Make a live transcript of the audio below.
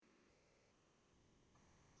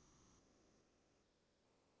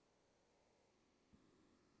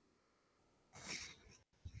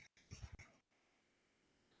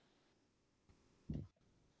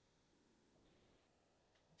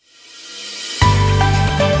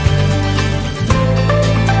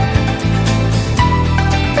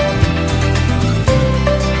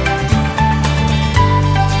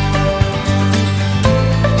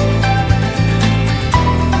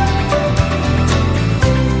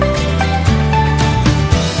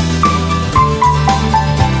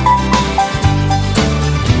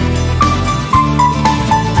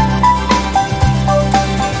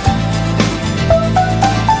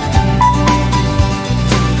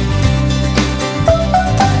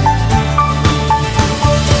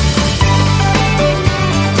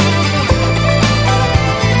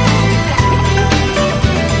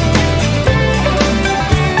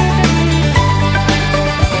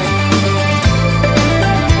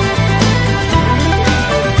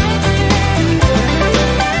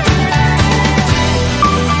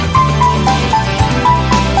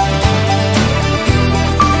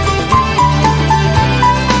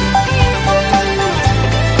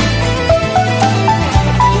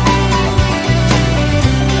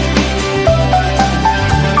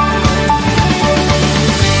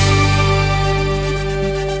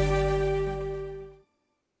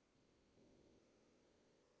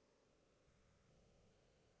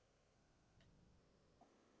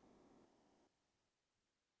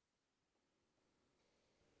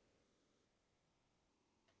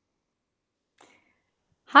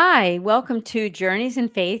Hi, welcome to Journeys in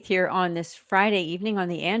Faith here on this Friday evening on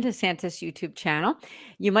the Anne DeSantis YouTube channel.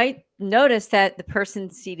 You might notice that the person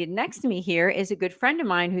seated next to me here is a good friend of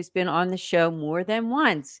mine who's been on the show more than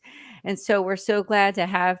once. And so we're so glad to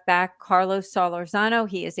have back Carlos Solorzano.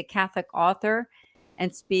 He is a Catholic author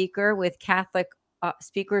and speaker with Catholic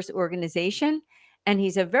Speakers Organization. And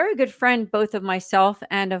he's a very good friend, both of myself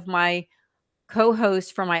and of my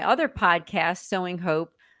co-host for my other podcast, Sowing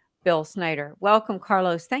Hope, Bill Snyder. Welcome,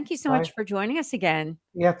 Carlos. Thank you so much Hi. for joining us again.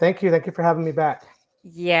 Yeah, thank you. Thank you for having me back.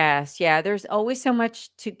 Yes, yeah, there's always so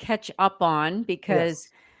much to catch up on because,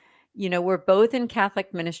 Yes. we're both in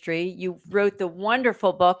Catholic ministry. You wrote the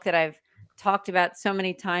wonderful book that I've talked about so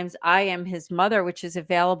many times, I Am His Mother, which is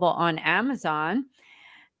available on Amazon.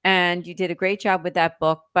 And you did a great job with that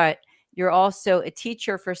book, but you're also a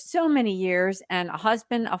teacher for so many years and a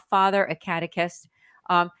husband, a father, a catechist.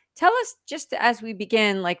 Tell us, just as we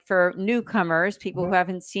begin, like for newcomers, people who Mhm.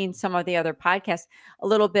 haven't seen some of the other podcasts, a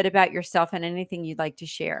little bit about yourself and anything you'd like to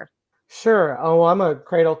share. Sure. Oh, I'm a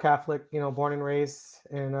cradle Catholic, born and raised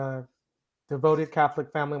in a devoted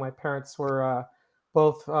Catholic family. My parents were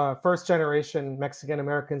both first generation Mexican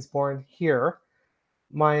Americans born here.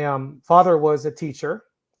 My father was a teacher,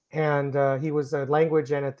 and he was a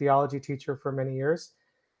language and a theology teacher for many years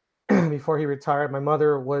before he retired. My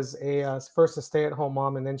mother was first a stay at home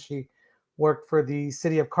mom, and then she worked for the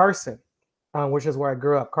city of Carson, which is where I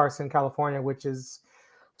grew up, Carson, California, which is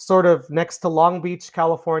sort of next to Long Beach,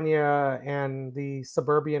 California, and the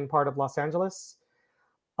suburban part of Los Angeles.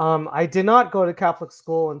 I did not go to Catholic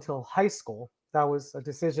school until high school. That was a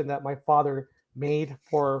decision that my father made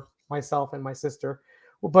for myself and my sister.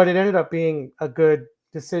 But it ended up being a good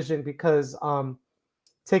decision because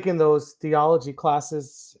taking those theology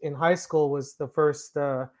classes in high school was the first,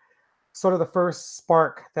 sort of the first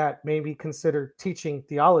spark that made me consider teaching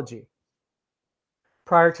theology.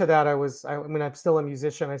 Prior to that, I mean, I'm still a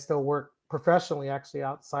musician. I still work professionally, actually,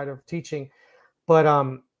 outside of teaching. But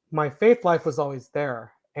my faith life was always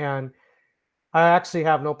there. And I actually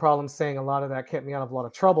have no problem saying a lot of that kept me out of a lot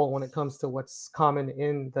of trouble when it comes to what's common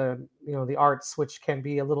in the arts, which can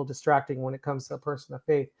be a little distracting when it comes to a person of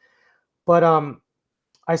faith. But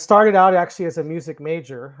I started out actually as a music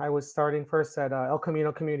major. I was starting first at El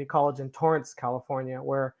Camino Community College in Torrance, California,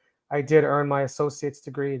 where I did earn my associate's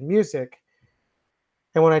degree in music.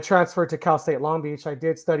 And when I transferred to Cal State Long Beach, I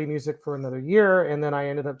did study music for another year, and then I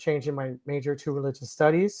ended up changing my major to religious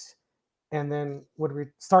studies, and then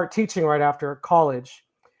would start teaching right after college.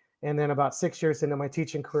 And then about 6 years into my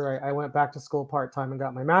teaching career, I went back to school part time and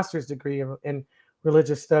got my master's degree in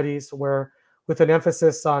religious studies, where with an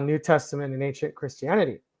emphasis on New Testament and ancient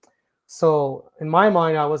Christianity. So in my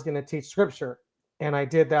mind, I was going to teach scripture, and I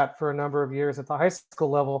did that for a number of years at the high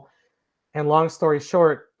school level. And long story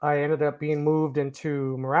short, I ended up being moved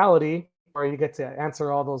into morality, where you get to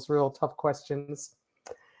answer all those real tough questions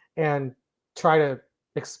and try to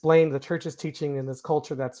explain the church's teaching in this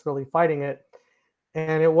culture that's really fighting it.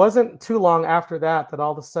 And it wasn't too long after that that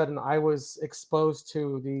all of a sudden I was exposed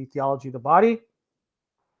to the theology of the body.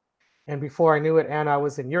 And before I knew it, Anne, I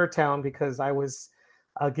was in your town because I was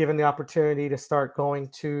given the opportunity to start going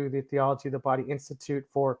to the Theology of the Body Institute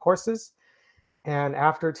for courses. And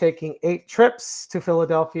after taking 8 trips to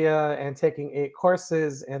Philadelphia and taking 8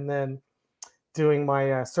 courses, and then doing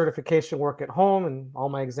my certification work at home and all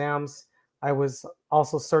my exams, I was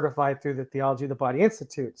also certified through the Theology of the Body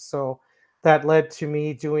Institute. So that led to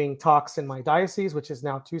me doing talks in my diocese, which is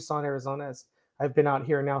now Tucson, Arizona. As I've been out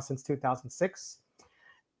here now since 2006.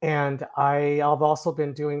 And I've also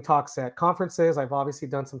been doing talks at conferences. I've obviously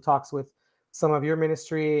done some talks with some of your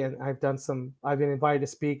ministry, and I've been invited to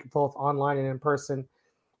speak both online and in person,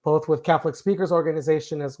 both with Catholic Speakers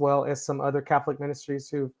Organization as well as some other Catholic ministries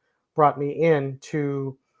who brought me in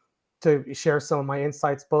to share some of my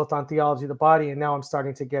insights both on theology of the body, and now I'm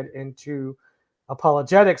starting to get into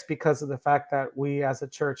apologetics because of the fact that we as a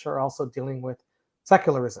church are also dealing with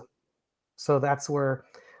secularism. So that's where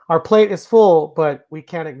our plate is full, but we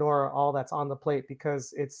can't ignore all that's on the plate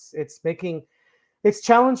because it's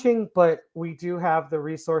challenging, but we do have the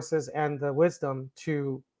resources and the wisdom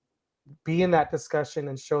to be in that discussion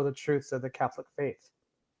and show the truths of the Catholic faith.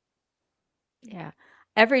 Yeah.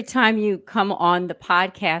 Every time you come on the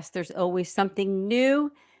podcast, there's always something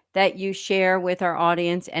new that you share with our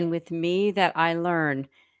audience and with me that I learn.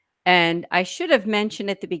 And I should have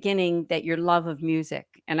mentioned at the beginning that your love of music.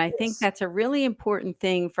 And I think Yes. that's a really important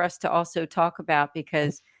thing for us to also talk about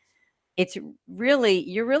because it's you're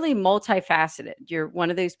really multifaceted. You're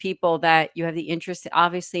one of those people that you have the interest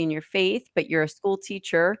obviously in your faith, but you're a school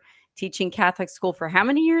teacher teaching Catholic school for how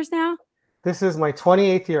many years now? This is my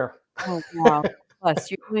 28th year. Oh, wow.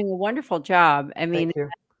 Plus, you're doing a wonderful job. I mean, Thank you.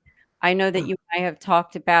 I know that you and I have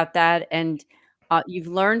talked about that, and you've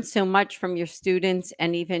learned so much from your students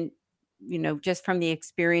and even, just from the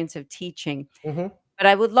experience of teaching. Hmm. But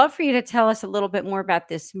I would love for you to tell us a little bit more about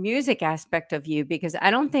this music aspect of you because I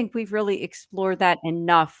don't think we've really explored that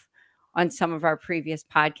enough on some of our previous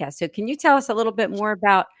podcasts. So, can you tell us a little bit more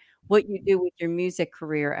about what you do with your music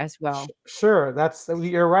career as well? Sure,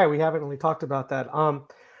 you're right. We haven't really talked about that.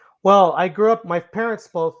 Well, I grew up. My parents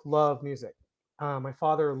both love music. My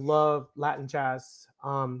father loved Latin jazz,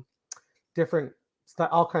 different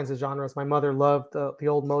all kinds of genres. My mother loved the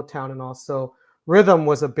old Motown, and also rhythm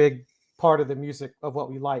was a big part of the music of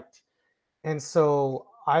what we liked. And so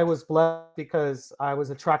I was blessed because I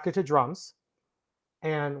was attracted to drums.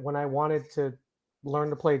 And when I wanted to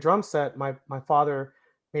learn to play drum set, my father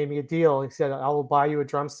made me a deal. He said, "I will buy you a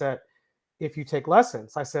drum set if you take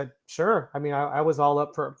lessons." I said, "Sure." I mean, I was all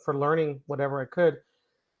up for learning whatever I could.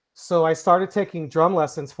 So I started taking drum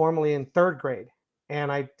lessons formally in third grade,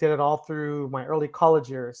 and I did it all through my early college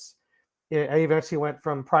years. I eventually went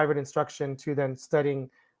from private instruction to then studying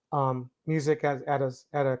music at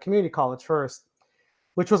a community college first,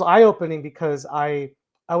 which was eye opening because I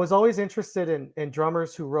was always interested in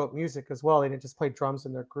drummers who wrote music as well. They didn't just play drums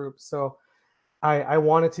in their group. So I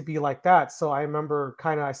wanted to be like that. So I remember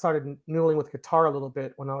I started noodling with guitar a little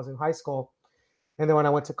bit when I was in high school. And then when I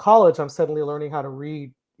went to college, I'm suddenly learning how to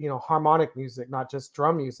read, harmonic music, not just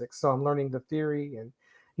drum music. So I'm learning the theory and,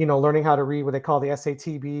 learning how to read what they call the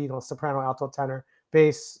SATB, soprano, alto, tenor,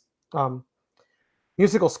 bass, um,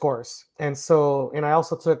 musical scores. And I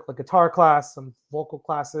also took a guitar class, some vocal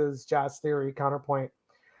classes, jazz theory, counterpoint,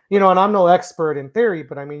 and I'm no expert in theory,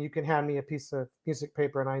 but I mean, you can hand me a piece of music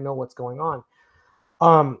paper and I know what's going on.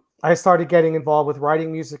 I started getting involved with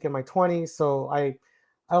writing music in my 20s, so I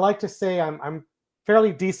like to say I'm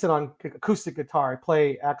fairly decent on acoustic guitar. I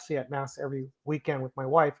play actually at mass every weekend with my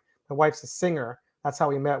wife. My wife's a singer. That's how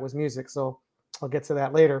we met, was music. So I'll get to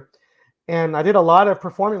that later. And I did a lot of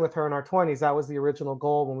performing with her in our 20s. That was the original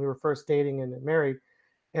goal when we were first dating and married.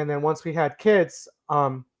 And then once we had kids,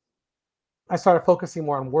 I started focusing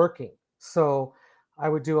more on working. So I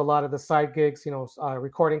would do a lot of the side gigs,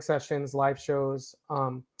 recording sessions, live shows.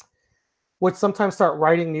 Would sometimes start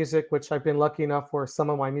writing music, which I've been lucky enough where some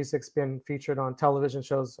of my music's been featured on television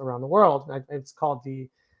shows around the world. It's called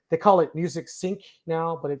they call it music sync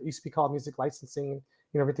now, but it used to be called music licensing.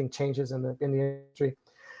 Everything changes in the industry,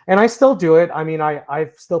 and I still do it. I mean,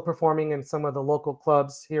 I'm still performing in some of the local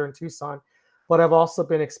clubs here in Tucson, but I've also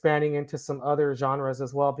been expanding into some other genres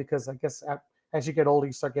as well because I guess as you get older,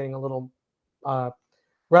 you start getting a little uh,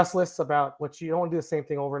 restless about what you don't want to do the same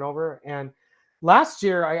thing over and over. And last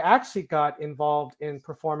year, I actually got involved in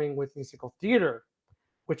performing with musical theater,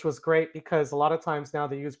 which was great because a lot of times now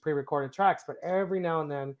they use pre-recorded tracks, but every now and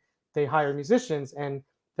then they hire musicians. And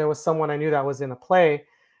there was someone I knew that was in a play.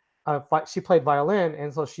 She played violin,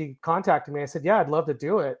 and so she contacted me. I said, "Yeah, I'd love to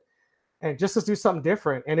do it, and just to do something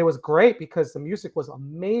different." And it was great because the music was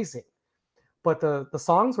amazing, but the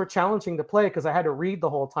songs were challenging to play because I had to read the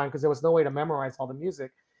whole time because there was no way to memorize all the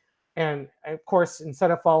music. And of course,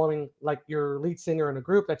 instead of following like your lead singer in a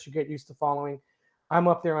group that you get used to following, I'm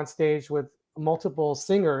up there on stage with multiple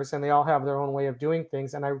singers and they all have their own way of doing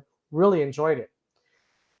things. And I really enjoyed it.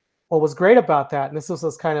 What was great about that, and this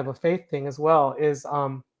was kind of a faith thing as well, is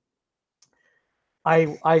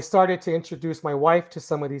I started to introduce my wife to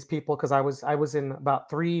some of these people because I was in about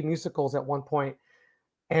three musicals at one point,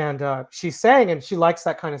 and she sang and she likes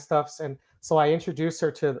that kind of stuff. And so I introduced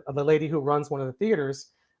her to the lady who runs one of the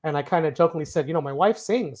theaters, and I kind of jokingly said, my wife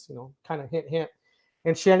sings, kind of hint hint.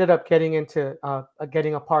 And she ended up getting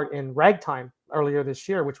a part in Ragtime earlier this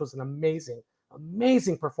year, which was an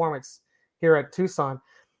amazing performance here at Tucson.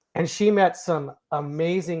 And she met some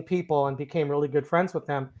amazing people and became really good friends with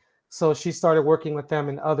them. So she started working with them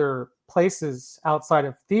in other places outside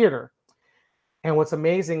of theater. And what's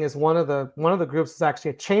amazing is one of the groups is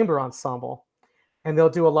actually a chamber ensemble, and they'll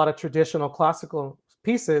do a lot of traditional classical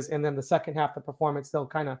pieces, and then the second half of the performance they'll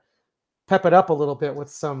kind of pep it up a little bit with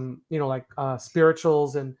some like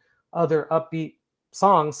spirituals and other upbeat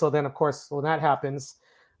songs. So then of course when that happens,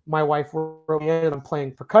 my wife wrote me in and I'm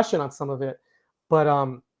playing percussion on some of it. But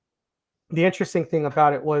the interesting thing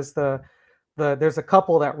about it was there's a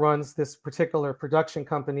couple that runs this particular production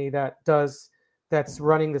company that's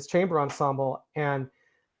running this chamber ensemble, and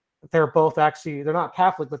they're not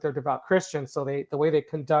Catholic, but they're devout Christians. So the way they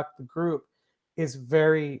conduct the group is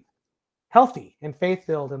very healthy and faith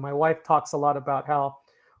filled. And my wife talks a lot about how,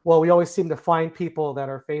 well, we always seem to find people that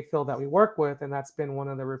are faith filled that we work with, and that's been one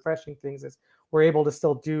of the refreshing things is we're able to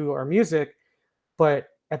still do our music, but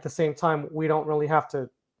at the same time, we don't really have to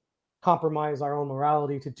compromise our own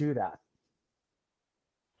morality to do that.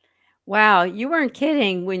 Wow, you weren't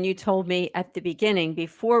kidding when you told me at the beginning,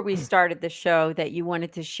 before we started the show, that you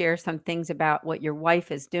wanted to share some things about what your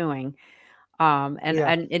wife is doing. Yeah.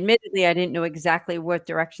 And admittedly, I didn't know exactly what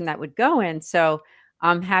direction that would go in. So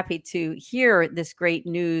I'm happy to hear this great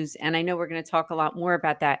news. And I know we're going to talk a lot more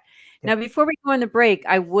about that. Yeah. Now, before we go on the break,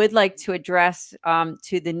 I would like to address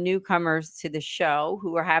to the newcomers to the show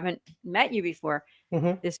who haven't met you before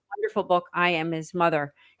Hmm. this wonderful book, I Am His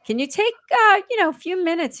Mother. Can you take, a few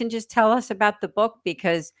minutes and just tell us about the book?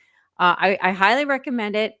 Because I highly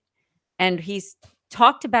recommend it. And he's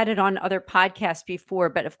talked about it on other podcasts before,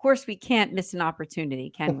 but of course we can't miss an opportunity,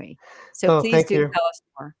 can we? So Oh, please thank do you. tell us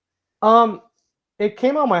more. Um, it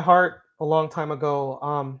came on my heart a long time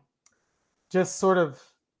ago. Just sort of,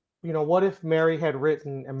 what if Mary had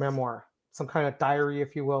written a memoir, some kind of diary,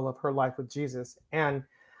 if you will, of her life with Jesus? And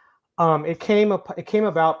it came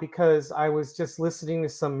about because I was just listening to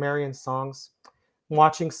some Marian songs,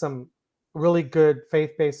 watching some really good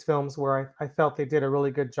faith-based films where I felt they did a really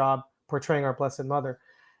good job portraying our Blessed Mother.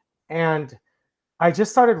 And I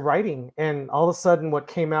just started writing, and all of a sudden, what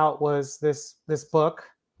came out was this book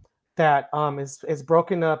that is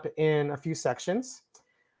broken up in a few sections.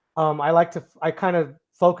 I kind of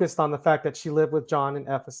focused on the fact that she lived with John in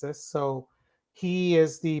Ephesus. So he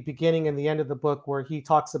is the beginning and the end of the book where he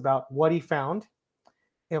talks about what he found.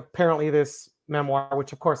 Apparently, this memoir,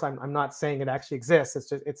 which of course I'm not saying it actually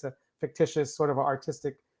exists, it's a fictitious sort of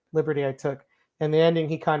artistic liberty I took. And the ending,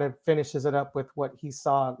 he kind of finishes it up with what he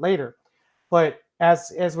saw later. But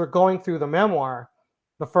as we're going through the memoir,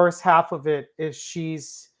 the first half of it is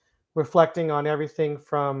she's reflecting on everything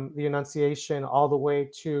from the Annunciation all the way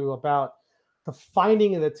to about the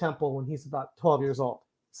finding in the temple when he's about 12 years old.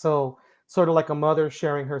 So sort of like a mother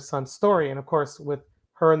sharing her son's story, and of course with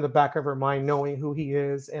her in the back of her mind knowing who he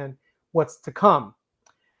is and what's to come.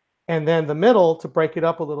 And then the middle, to break it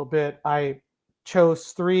up a little bit, I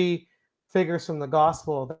chose three figures from the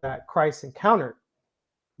gospel that Christ encountered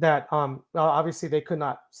that obviously they could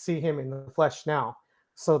not see him in the flesh now.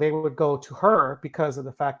 So they would go to her because of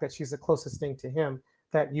the fact that she's the closest thing to him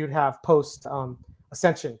that you'd have post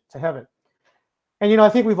ascension to heaven. And I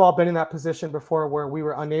think we've all been in that position before where we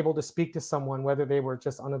were unable to speak to someone, whether they were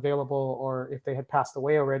just unavailable or if they had passed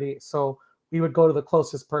away already. So we would go to the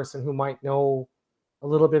closest person who might know a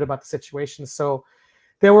little bit about the situation. So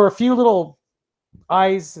there were a few little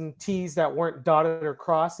I's and T's that weren't dotted or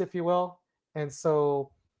crossed, if you will. And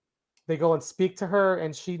so they go and speak to her,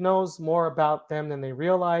 and she knows more about them than they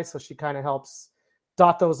realize. So she kind of helps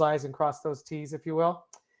dot those I's and cross those T's, if you will.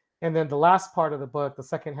 And then the last part of the book, the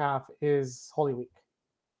second half, is Holy Week,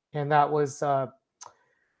 and that was a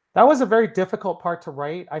very difficult part to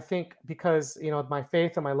write. I think because my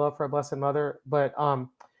faith and my love for our Blessed Mother, but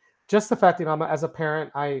just the fact that I'm as a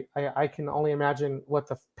parent, I can only imagine what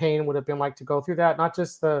the pain would have been like to go through that. Not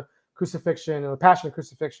just the crucifixion and the passion of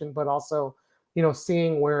crucifixion, but also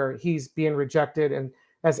seeing where he's being rejected, and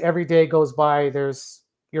as every day goes by,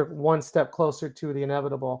 you're one step closer to the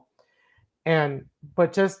inevitable. And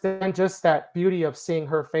but just that beauty of seeing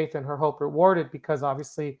her faith and her hope rewarded, because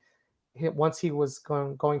obviously once he was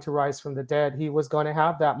going to rise from the dead, he was going to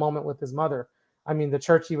have that moment with his mother. I mean, the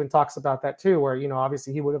church even talks about that too, where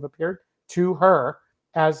obviously he would have appeared to her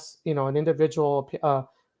as an individual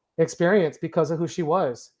experience because of who she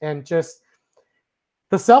was, and just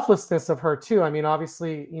the selflessness of her too. I mean,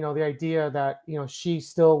 obviously, the idea that she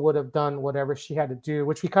still would have done whatever she had to do,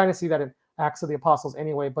 which we kind of see that in Acts of the Apostles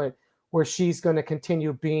anyway, but where she's going to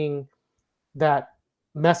continue being that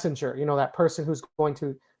messenger, that person who's going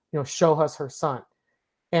to show us her son.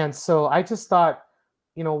 And so I just thought,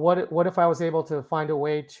 what if I was able to find a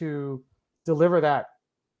way to deliver that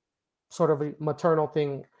sort of a maternal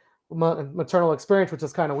thing, maternal experience, which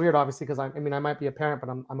is kind of weird, obviously, because I mean, I might be a parent, but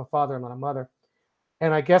I'm a father, I'm not a mother.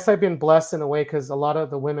 And I guess I've been blessed in a way because a lot of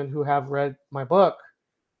the women who have read my book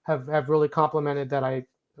have really complimented that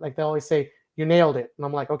like they always say, you nailed it. And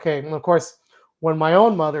I'm like, okay. And of course, when my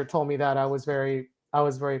own mother told me that, I was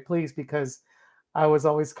very pleased, because I was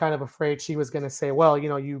always kind of afraid she was going to say, well,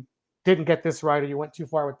 you didn't get this right, or you went too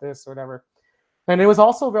far with this, or whatever. And it was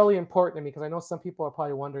also really important to me, because I know some people are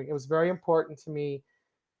probably wondering, it was very important to me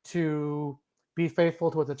to be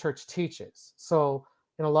faithful to what the church teaches. So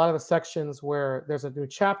in a lot of the sections where there's a new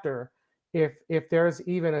chapter, if there's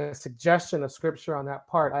even a suggestion of scripture on that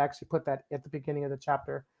part, I actually put that at the beginning of the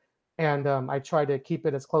chapter, and I try to keep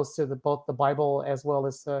it as close to both the Bible as well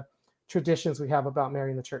as the traditions we have about Mary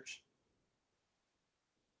in the church.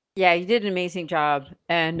 Yeah, you did an amazing job.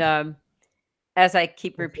 And as I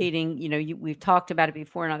keep Thank you. repeating, we've talked about it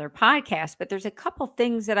before in other podcasts, but there's a couple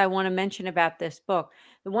things that I want to mention about this book.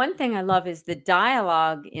 The one thing I love is the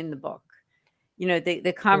dialogue in the book. The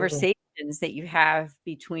Mhm. conversations that you have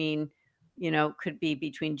between, could be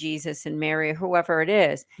between Jesus and Mary or whoever it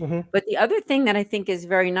is. Mhm. But the other thing that I think is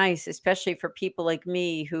very nice, especially for people like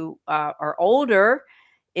me who are older,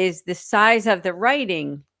 is the size of the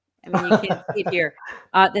writing. I mean, you can't see it here.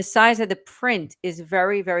 The size of the print is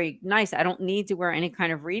very, very nice. I don't need to wear any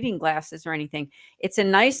kind of reading glasses or anything. It's a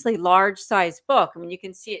nicely large size book. I mean, you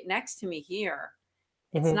can see it next to me here.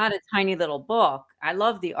 It's Mhm. not a tiny little book. I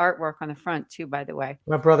love the artwork on the front too, by the way.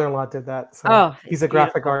 My brother-in-law did that, so Oh, he's it's a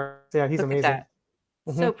graphic beautiful. artist. Yeah, he's Look at amazing. that.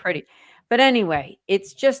 So Mhm. pretty. But anyway,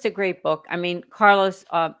 it's just a great book. I mean, Carlos,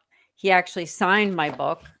 he actually signed my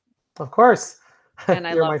book, Of course. and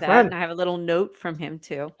I You're love my that. friend. And I have a little note from him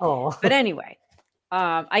too. Oh. But anyway,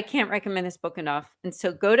 I can't recommend this book enough. And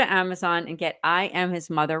so go to Amazon and get I Am His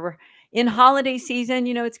Mother. We're in holiday season,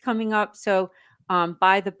 it's coming up. So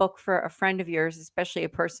buy the book for a friend of yours, especially a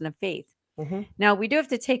person of faith. Mhm. Now, we do have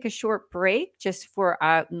to take a short break just for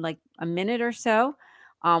like a minute or so.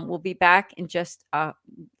 We'll be back in just a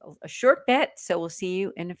short bit. So we'll see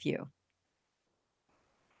you in a few.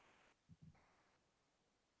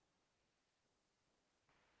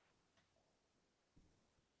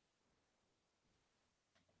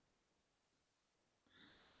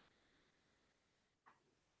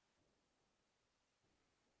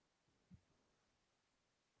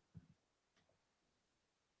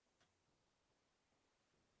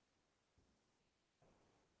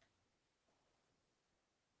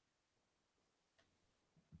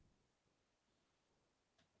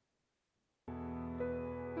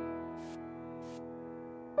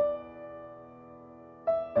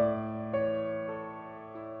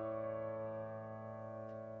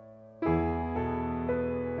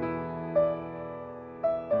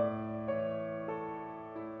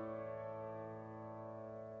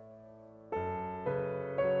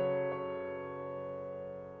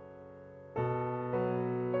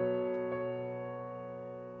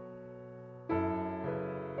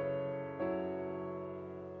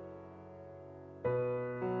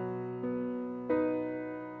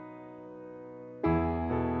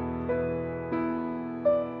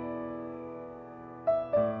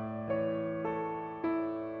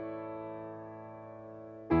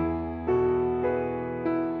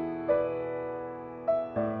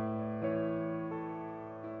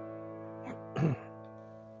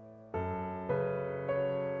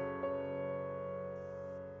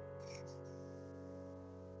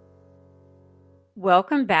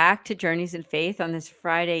 Welcome back to Journeys in Faith on this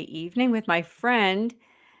Friday evening with my friend,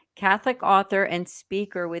 Catholic author and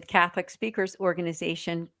speaker with Catholic Speakers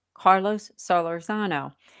Organization, Carlos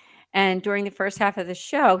Solorzano. And during the first half of the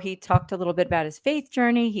show, he talked a little bit about his faith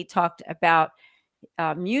journey. He talked about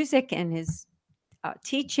music and his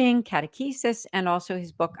teaching, catechesis, and also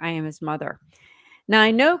his book, I Am His Mother. Now,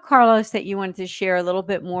 I know, Carlos, that you wanted to share a little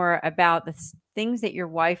bit more about the things that your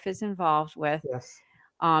wife is involved with. Yes.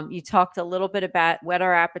 You talked a little bit about Whet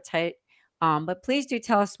Our Appetite, but please do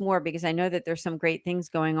tell us more because I know that there's some great things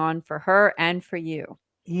going on for her and for you.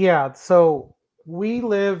 Yeah, so we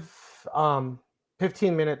live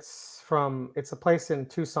 15 minutes from it's a place in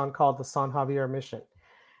Tucson called the San Javier Mission.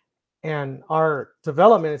 And our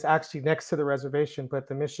development is actually next to the reservation, but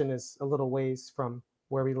the mission is a little ways from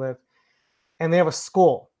where we live. And they have a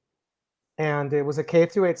school, and it was a K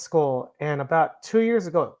through 8 school. And about 2 years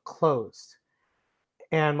ago, it closed.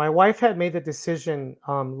 And my wife had made the decision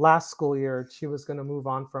last school year she was going to move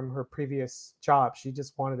on from her previous job. She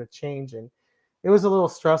just wanted a change, and it was a little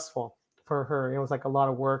stressful for her. It was like a lot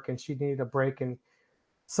of work, and she needed a break, and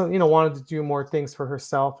so wanted to do more things for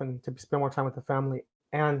herself and to spend more time with the family.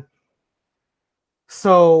 And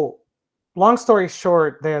so, long story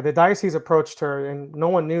short, the diocese approached her, and no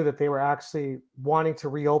one knew that they were actually wanting to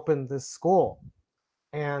reopen this school.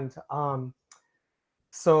 And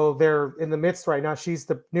so they're in the midst right now. She's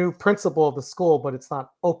the new principal of the school, but it's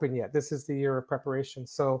not open yet. This is the year of preparation.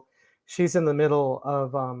 So she's in the middle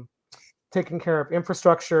of taking care of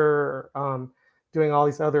infrastructure, doing all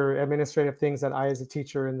these other administrative things that I, as a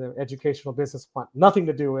teacher in the educational business, want nothing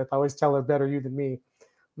to do with. I always tell her, better you than me.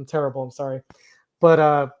 I'm terrible. I'm sorry.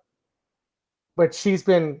 But she's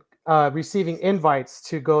been receiving invites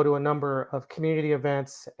to go to a number of community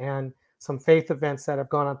events and some faith events that have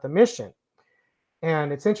gone on at the mission.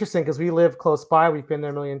 And it's interesting because we live close by. We've been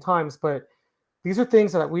there a million times, but these are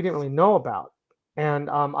things that we didn't really know about. And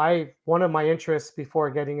one of my interests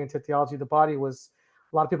before getting into theology of the body was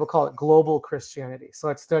a lot of people call it global Christianity. So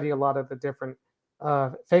I'd study a lot of the different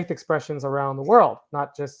faith expressions around the world,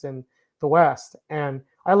 not just in the West. And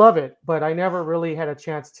I love it, but I never really had a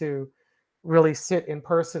chance to really sit in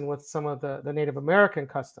person with some of the Native American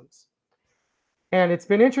customs. And it's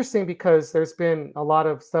been interesting because there's been a lot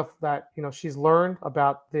of stuff that she's learned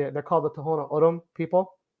about they're called the Tohono O'odham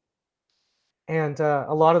people, and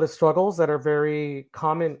a lot of the struggles that are very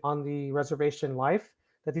common on the reservation life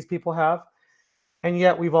that these people have. And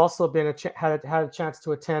yet we've also been had a chance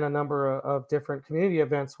to attend a number of different community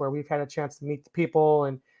events where we've had a chance to meet the people,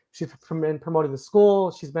 and she's been promoting the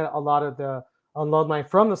school. She's met a lot of the alumni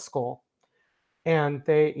from the school, and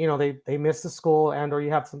they miss the school, and or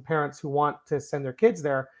you have some parents who want to send their kids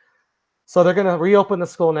there. So they're going to reopen the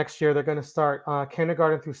school next year. They're going to start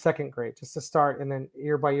kindergarten through second grade, just to start, and then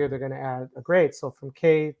year by year they're going to add a grade. So from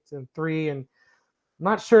K to 3, and I'm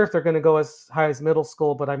not sure if they're going to go as high as middle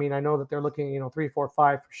school, but I mean, I know that they're looking, 3, 4,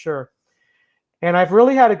 5 for sure. And I've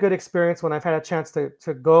really had a good experience when I've had a chance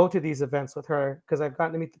to go to these events with her, because I've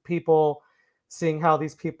gotten to meet the people, seeing how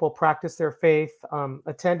these people practice their faith,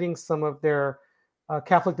 attending some of their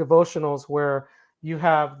Catholic devotionals where you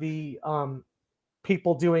have the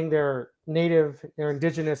people doing their native, their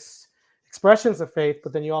indigenous expressions of faith,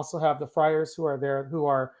 but then you also have the friars who are there, who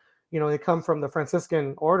are, they come from the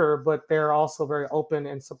Franciscan order, but they're also very open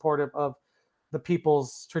and supportive of the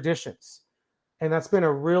people's traditions. And that's been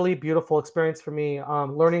a really beautiful experience for me,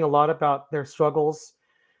 learning a lot about their struggles.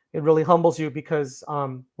 It really humbles you because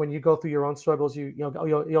when you go through your own struggles, you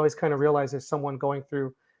always kind of realize there's someone going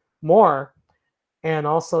through more. And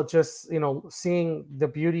also just seeing the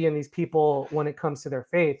beauty in these people when it comes to their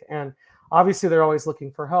faith. And obviously they're always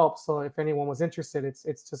looking for help, so if anyone was interested,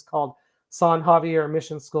 it's just called San Javier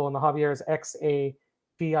Mission School, and the Javier is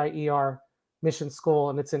Xavier Mission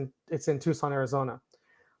School, and it's in Tucson, Arizona.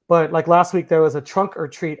 But like last week, there was a trunk or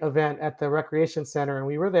treat event at the recreation center, and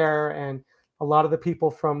we were there, and a lot of the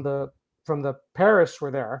people from the parish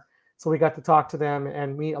were there. So we got to talk to them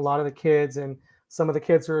and meet a lot of the kids, and some of the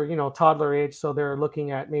kids are, toddler age, so they're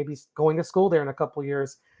looking at maybe going to school there in a couple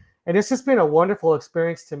years. And it's just been a wonderful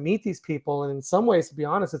experience to meet these people. And in some ways, to be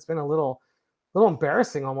honest, it's been a little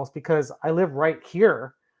embarrassing almost, because I live right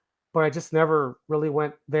here, but I just never really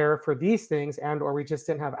went there for these things, and or we just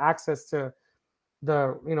didn't have access to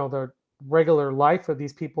the regular life of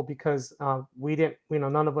these people, because we didn't,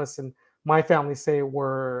 none of us in my family say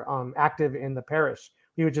were active in the parish.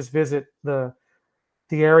 We would just visit the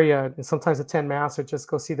area and sometimes attend mass or just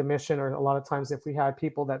go see the mission. Or a lot of times if we had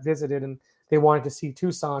people that visited and they wanted to see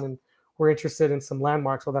Tucson and were interested in some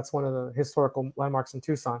landmarks, well, that's one of the historical landmarks in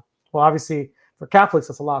Tucson. Well, obviously for Catholics,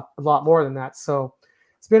 it's a lot more than that. So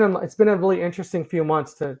it's been a really interesting few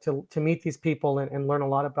months to meet these people and learn a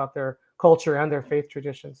lot about their culture and their faith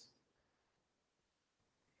traditions.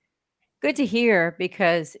 Good to hear,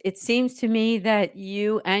 because it seems to me that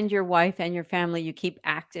you and your wife and your family, you keep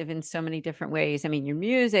active in so many different ways. I mean, your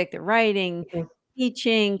music, the writing, Mhm.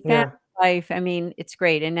 teaching, family Yeah. life. I mean, it's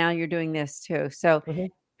great. And now you're doing this too. So, is Mhm.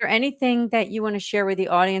 there anything that you want to share with the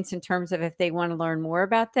audience in terms of if they want to learn more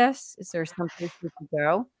about this? Is there some place we can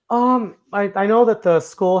go? I know that the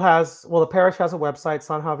school has, well, the parish has a website,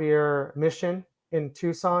 San Javier Mission in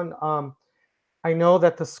Tucson. I know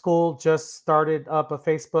that the school just started up a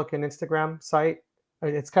Facebook and Instagram site.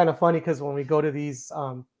 It's kind of funny because when we go to these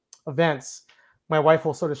events, my wife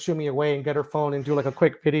will sort of shoo me away and get her phone and do like a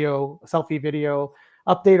quick video, selfie video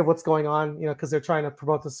update of what's going on, because they're trying to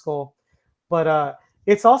promote the school. But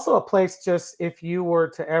it's also a place, just if you were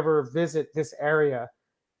to ever visit this area,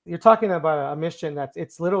 you're talking about a mission that's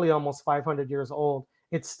it's literally almost 500 years old.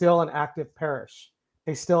 It's still an active parish.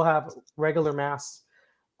 They still have regular mass.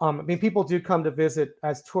 I mean, people do come to visit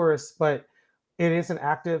as tourists, but it is an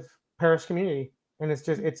active parish community, and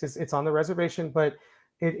it's on the reservation. But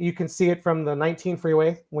you can see it from the 19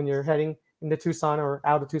 freeway when you're heading into Tucson or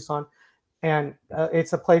out of Tucson, and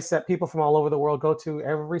it's a place that people from all over the world go to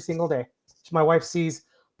every single day. My wife sees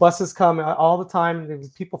buses come all the time,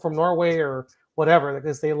 people from Norway or whatever,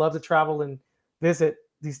 because they love to travel and visit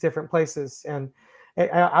these different places. And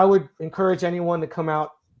I would encourage anyone to come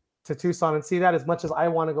out to Tucson and see that, as much as I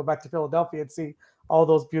want to go back to Philadelphia and see all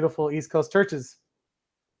those beautiful East Coast churches.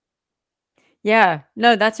 Yeah,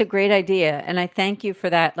 no, that's a great idea. And I thank you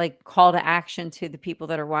for that, like, call to action to the people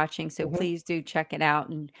that are watching. So Hmm. please do check it out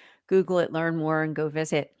and Google it, learn more, and go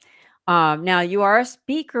visit. Now, you are a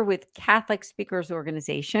speaker with Catholic Speakers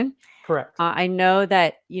Organization. Correct. I know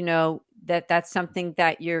that that's something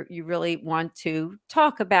that you really want to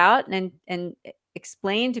talk about and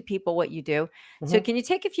explain to people what you do. So, Hmm. can you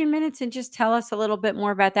take a few minutes and just tell us a little bit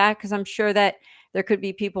more about that? Because I'm sure that there could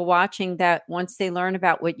be people watching that once they learn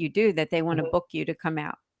about what you do, that they want to Hmm. book you to come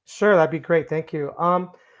out. Sure, that'd be great. Thank you.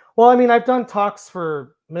 Well, I mean, I've done talks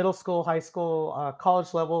for middle school, high school,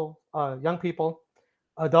 college level, young people,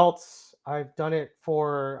 adults. I've done it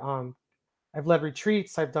for, I've led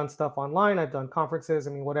retreats. I've done stuff online. I've done conferences.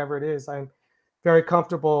 I mean, whatever it is, I'm very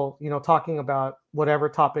comfortable, talking about whatever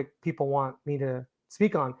topic people want me to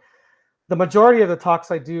speak on. The majority of the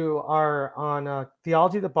talks I do are on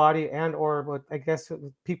theology of the body and or what I guess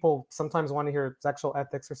people sometimes want to hear sexual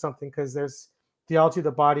ethics or something because there's theology of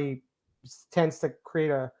the body tends to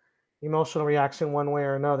create a emotional reaction one way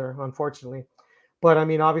or another, unfortunately. But I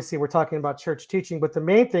mean, obviously, we're talking about church teaching, but the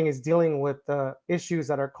main thing is dealing with the issues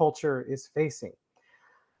that our culture is facing.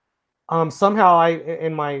 Somehow,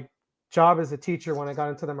 in my job as a teacher, when I got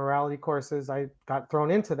into the morality courses, I got thrown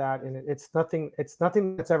into that, and it's nothing. It's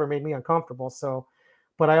nothing that's ever made me uncomfortable. So,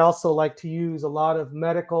 but I also like to use a lot of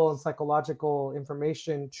medical and psychological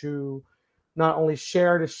information to not only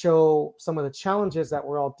share to show some of the challenges that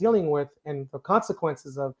we're all dealing with and the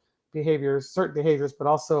consequences of behaviors, certain behaviors, but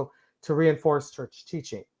also to reinforce church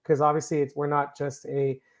teaching. Because obviously, we're not just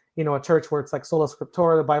a church where it's like sola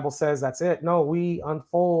scriptura, the Bible says that's it. No, we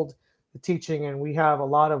unfold the teaching, and we have a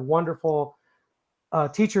lot of wonderful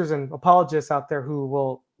teachers and apologists out there who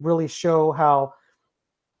will really show how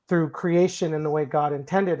through creation and the way God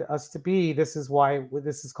intended us to be, this is why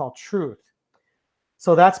this is called truth.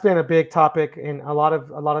 So that's been a big topic, and a lot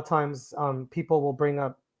of times people will bring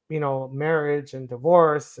up marriage and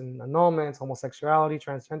divorce and annulments, homosexuality,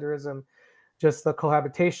 transgenderism, just the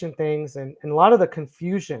cohabitation things, and a lot of the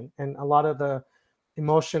confusion and a lot of the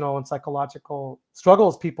emotional and psychological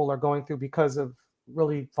struggles people are going through because of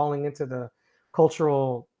really falling into the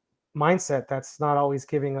cultural mindset that's not always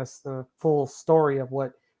giving us the full story of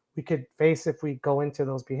what we could face if we go into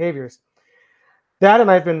those behaviors. That,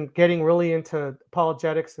 and I've been getting really into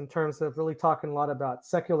apologetics in terms of really talking a lot about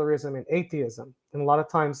secularism and atheism. And a lot of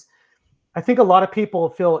times I think a lot of people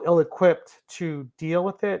feel ill-equipped to deal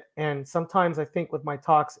with it. And sometimes I think with my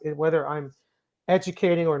talks, whether I'm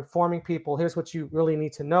educating or informing people, here's what you really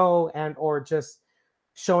need to know, and or just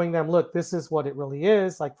showing them, look, this is what it really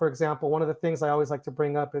is. Like, for example, one of the things I always like to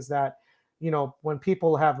bring up is that, when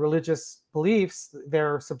people have religious beliefs,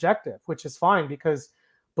 they're subjective, which is fine because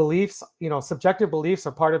beliefs, subjective beliefs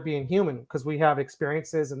are part of being human because we have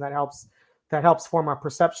experiences, and that helps form our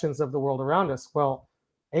perceptions of the world around us. Well,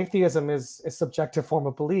 atheism is a subjective form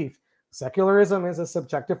of belief. Secularism is a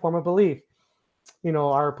subjective form of belief.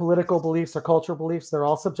 Our political beliefs, our cultural beliefs, they're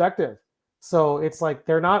all subjective. So it's like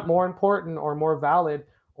they're not more important or more valid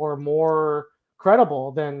or more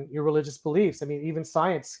credible than your religious beliefs. I mean, even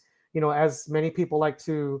science, as many people like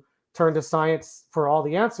to turn to science for all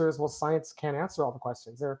the answers, well, science can't answer all the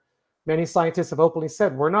questions. Many scientists have openly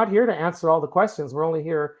said, we're not here to answer all the questions. We're only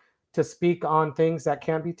here to speak on things that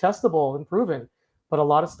can be testable and proven. But a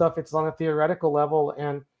lot of stuff, it's on a theoretical level.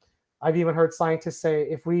 And I've even heard scientists say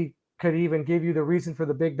if we could even give you the reason for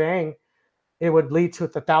the Big Bang, it would lead to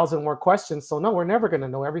 1,000 more questions. So, no, we're never going to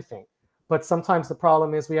know everything. But sometimes the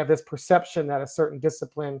problem is we have this perception that a certain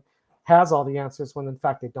discipline has all the answers when in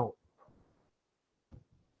fact they don't.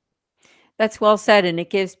 That's well said, and it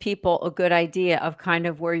gives people a good idea of kind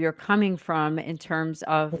of where you're coming from in terms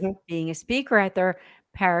of Mm-hmm, being a speaker at their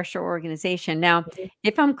parish or organization. Now, mm-hmm,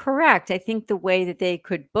 if I'm correct, I think the way that they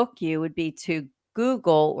could book you would be to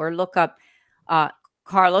Google or look up uh,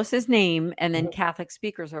 Carlos's name and then mm-hmm, Catholic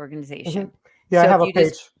Speakers mm-hmm. Organization. Yeah, I So if have a you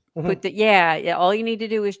just page. Mm-hmm, put yeah, all you need to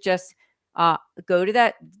do is just uh, go to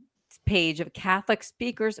that page of Catholic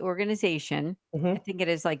Speakers Organization. I mm-hmm. think it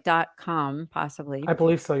is like .com possibly, I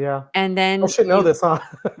believe so. Yeah, and I then should know you this, huh?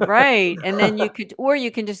 right, and then you could or you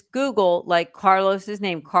can just Google, like, Carlos's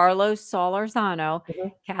name, Carlos Solorzano, Mm-hmm,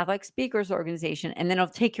 Catholic Speakers Organization, and then it'll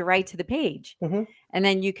take you right to the page, mm-hmm, and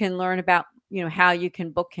then you can learn about, how you can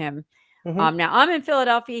book him. mm-hmm, Now I'm in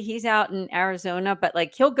Philadelphia, he's out in Arizona, but,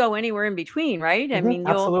 like, he'll go anywhere in between, right? I mm-hmm. mean,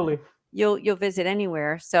 Absolutely. you'll visit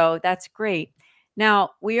anywhere, so that's great. Now,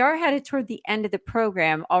 we are headed toward the end of the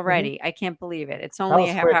program Mm-hmm. already. I can't believe it. It's That only a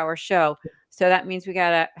was half quick. hour show, so that means we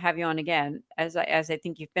gotta have you on again, as I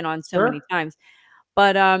think you've been on so many Sure. times.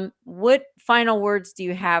 But, what final words do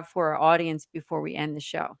you have for our audience before we end the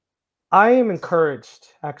show? I am encouraged.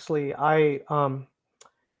 Actually, I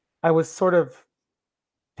was sort of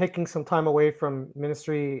taking some time away from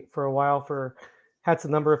ministry for a while for had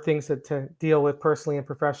some number of things to deal with personally and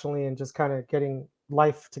professionally and just kind of getting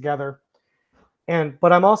life together.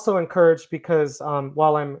 But I'm also encouraged because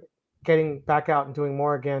while I'm getting back out and doing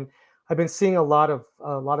more again, I've been seeing a lot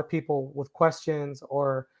of people with questions,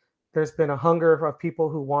 or there's been a hunger of people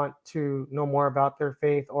who want to know more about their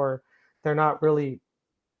faith, or they're not really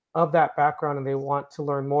of that background and they want to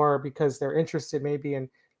learn more because they're interested maybe in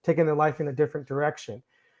taking their life in a different direction.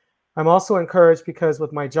 I'm also encouraged because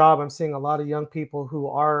with my job, I'm seeing a lot of young people who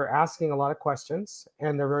are asking a lot of questions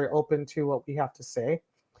and they're very open to what we have to say.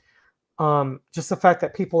 Just the fact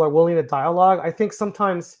that people are willing to dialogue. I think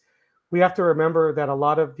sometimes we have to remember that a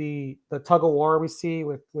lot of the tug of war we see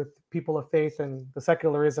with people of faith and the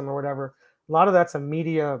secularism or whatever, a lot of that's a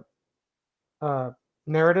media uh,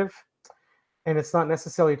 narrative, and it's not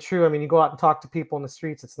necessarily true. I mean, you go out and talk to people in the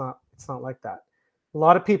streets, it's not like that. A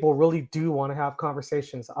lot of people really do want to have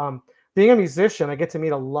conversations. Being a musician, I get to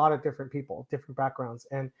meet a lot of different people, different backgrounds,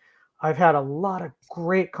 and I've had a lot of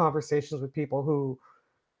great conversations with people who,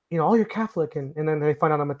 oh, you're Catholic, and then they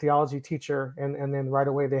find out I'm a theology teacher, and then right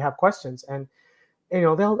away they have questions, and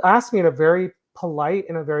they'll ask me in a very polite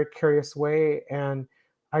and a very curious way, and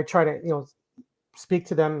I try to speak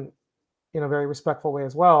to them in a very respectful way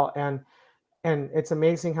as well, and it's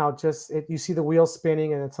amazing how you see the wheels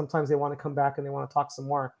spinning, and then sometimes they want to come back and they want to talk some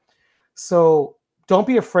more. So don't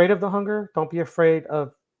be afraid of the hunger. Don't be afraid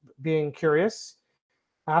of being curious.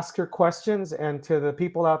 Ask your questions, and to the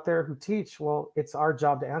people out there who teach, well, it's our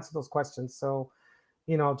job to answer those questions. So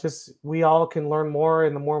just we all can learn more,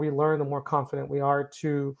 and the more we learn, the more confident we are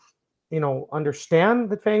to understand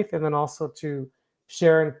the faith, and then also to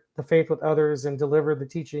share the faith with others and deliver the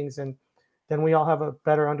teachings, and then we all have a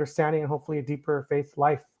better understanding and hopefully a deeper faith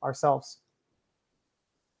life ourselves.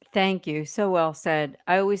 Thank you. So well said.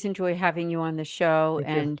 I always enjoy having you on the show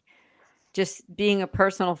Thank you. and just being a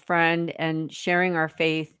personal friend and sharing our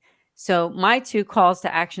faith. So my two calls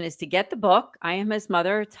to action is to get the book, I Am His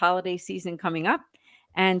Mother, it's holiday season coming up,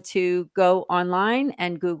 and to go online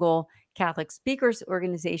and Google Catholic Speakers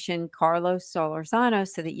Organization, Carlos Solorzano,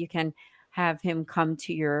 so that you can have him come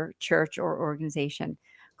to your church or organization.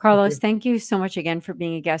 Thank Carlos, you. thank you so much again for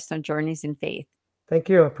being a guest on Journeys in Faith. Thank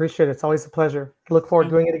you. I appreciate it. It's always a pleasure. Look forward to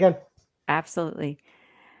Thank doing it again. Absolutely.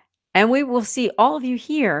 And we will see all of you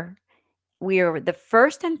here. We are the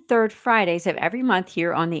first and third Fridays of every month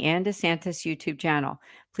here on the Anne DeSantis YouTube channel.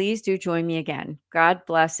 Please do join me again. God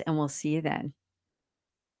bless, and we'll see you then.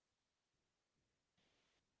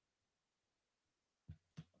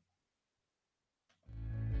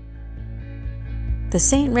 The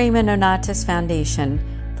St. Raymond Nonatus Foundation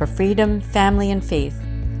for Freedom, Family, and Faith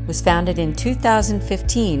was founded in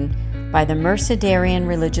 2015 by the Mercedarian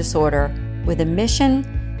Religious Order with a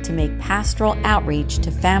mission to make pastoral outreach to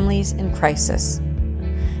families in crisis.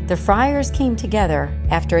 The friars came together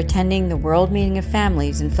after attending the World Meeting of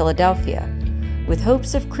Families in Philadelphia with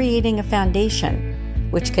hopes of creating a foundation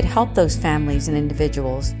which could help those families and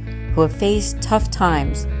individuals who have faced tough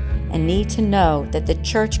times and need to know that the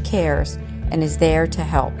Church cares and is there to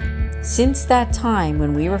help. Since that time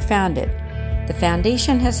when we were founded, the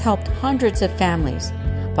foundation has helped hundreds of families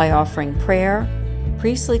by offering prayer,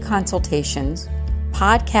 priestly consultations,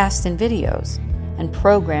 podcasts and videos, and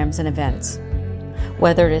programs and events.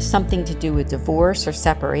 Whether it is something to do with divorce or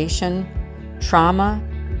separation, trauma,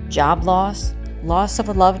 job loss, loss of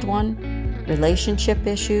a loved one, relationship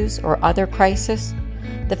issues, or other crisis,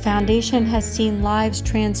 the foundation has seen lives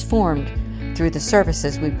transformed through the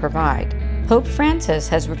services we provide. Pope Francis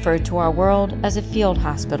has referred to our world as a field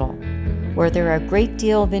hospital, where there are a great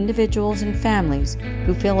deal of individuals and families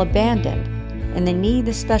who feel abandoned and they need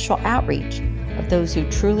the special outreach of those who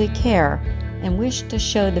truly care and wish to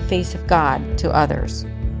show the face of God to others.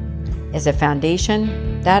 As a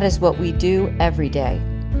foundation, that is what we do every day,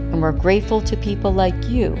 and we're grateful to people like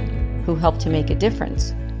you who help to make a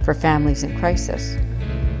difference for families in crisis.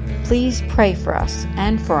 Please pray for us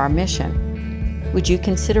and for our mission. Would you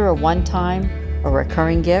consider a one-time or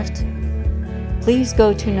recurring gift? Please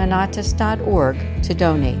go to nonatus.org to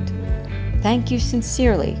donate. Thank you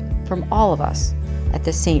sincerely from all of us at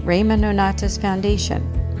the St. Raymond Nonatus Foundation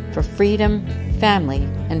for Freedom, Family,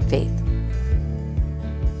 and Faith.